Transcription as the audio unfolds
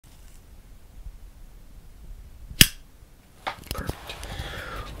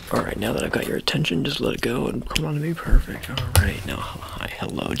Alright, now that I've got your attention, just let it go and come on to me. Perfect. Alright, now, hi,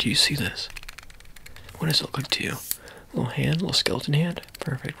 hello. Do you see this? What does it look like to you? A little hand, a little skeleton hand?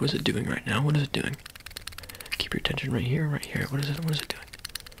 Perfect. What is it doing right now? What is it doing? Keep your attention right here, right here. What is it doing?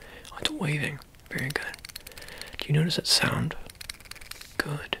 Oh, it's waving. Very good. Do you notice that sound?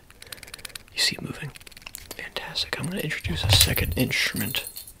 Good. You see it moving? Fantastic. I'm going to introduce a second instrument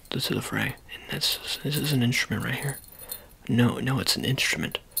to the fray. And this is an instrument right here. No, it's an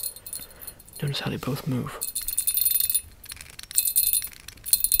instrument. Notice how they both move.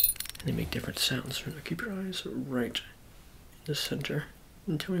 And they make different sounds. So keep your eyes right in the center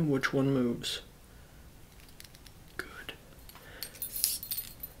and tell me which one moves. Good.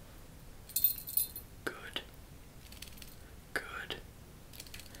 Good. Good.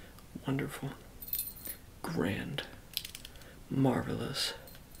 Wonderful. Grand. Marvelous.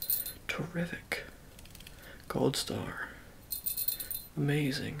 Terrific. Gold star.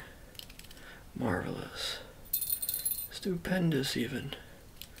 Amazing. Marvelous. Stupendous even.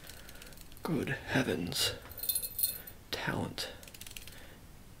 Good heavens. Talent.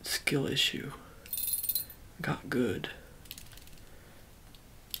 Skill issue. Got good.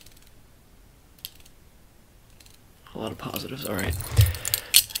 A lot of positives. Alright.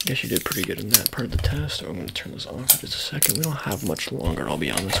 I guess you did pretty good in that part of the test. So I'm going to turn this off for just a second. We don't have much longer, I'll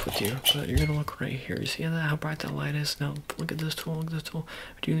be honest with you. But you're going to look right here. You see how bright that light is? Now look at this tool, look at this tool.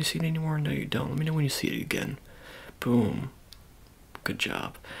 Do you see it anymore? No, you don't. Let me know when you see it again. Boom. Good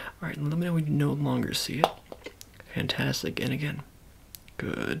job. Alright, let me know when you no longer see it. Fantastic. And again.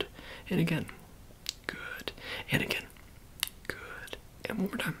 Good. And again. Good. And again. Good. And one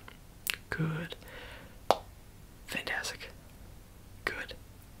more time. Good. Fantastic. Good.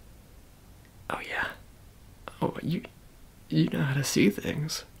 Oh yeah. Oh, you know how to see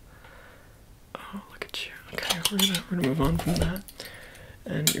things. Oh, look at you. Okay, we're gonna move on from that.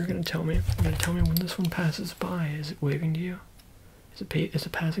 And you're gonna tell me when this one passes by. Is it waving to you? Is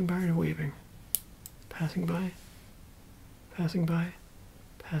it passing by or waving? Passing by? Passing by?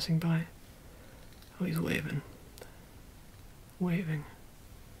 Passing by? Oh, he's waving. Waving.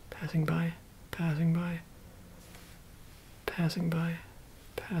 Passing by? Passing by? Passing by?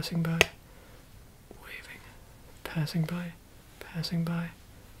 Passing by? Waving. Passing by? Passing by?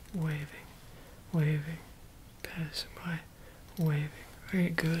 Waving. Waving. Passing by? Waving. Very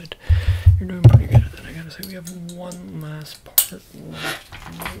good. You're doing pretty good at that. I gotta say, we have one last part left.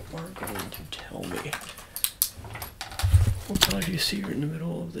 You are going to tell me what color do you see right in the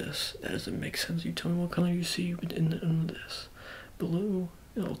middle of this. That doesn't make sense. You tell me what color you see in this. Blue,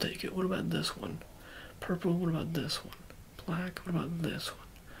 I'll take it. What about this one? Purple, what about this one? Black, what about this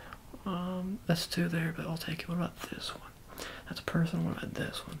one? That's two there, but I'll take it. What about this one? That's a person. What about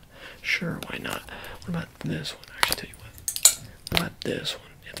this one? Sure, why not? What about this one? Actually, tell you what. What about this one?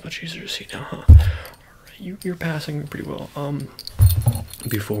 It's much easier to see now, huh? Alright, you're passing pretty well.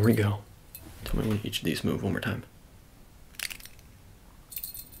 Before we go, tell me when each of these move one more time.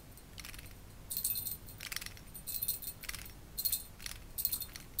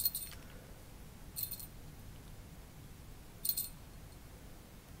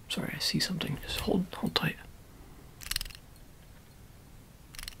 Sorry, I see something. Just hold tight.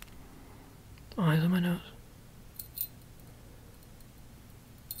 Eyes on my nose.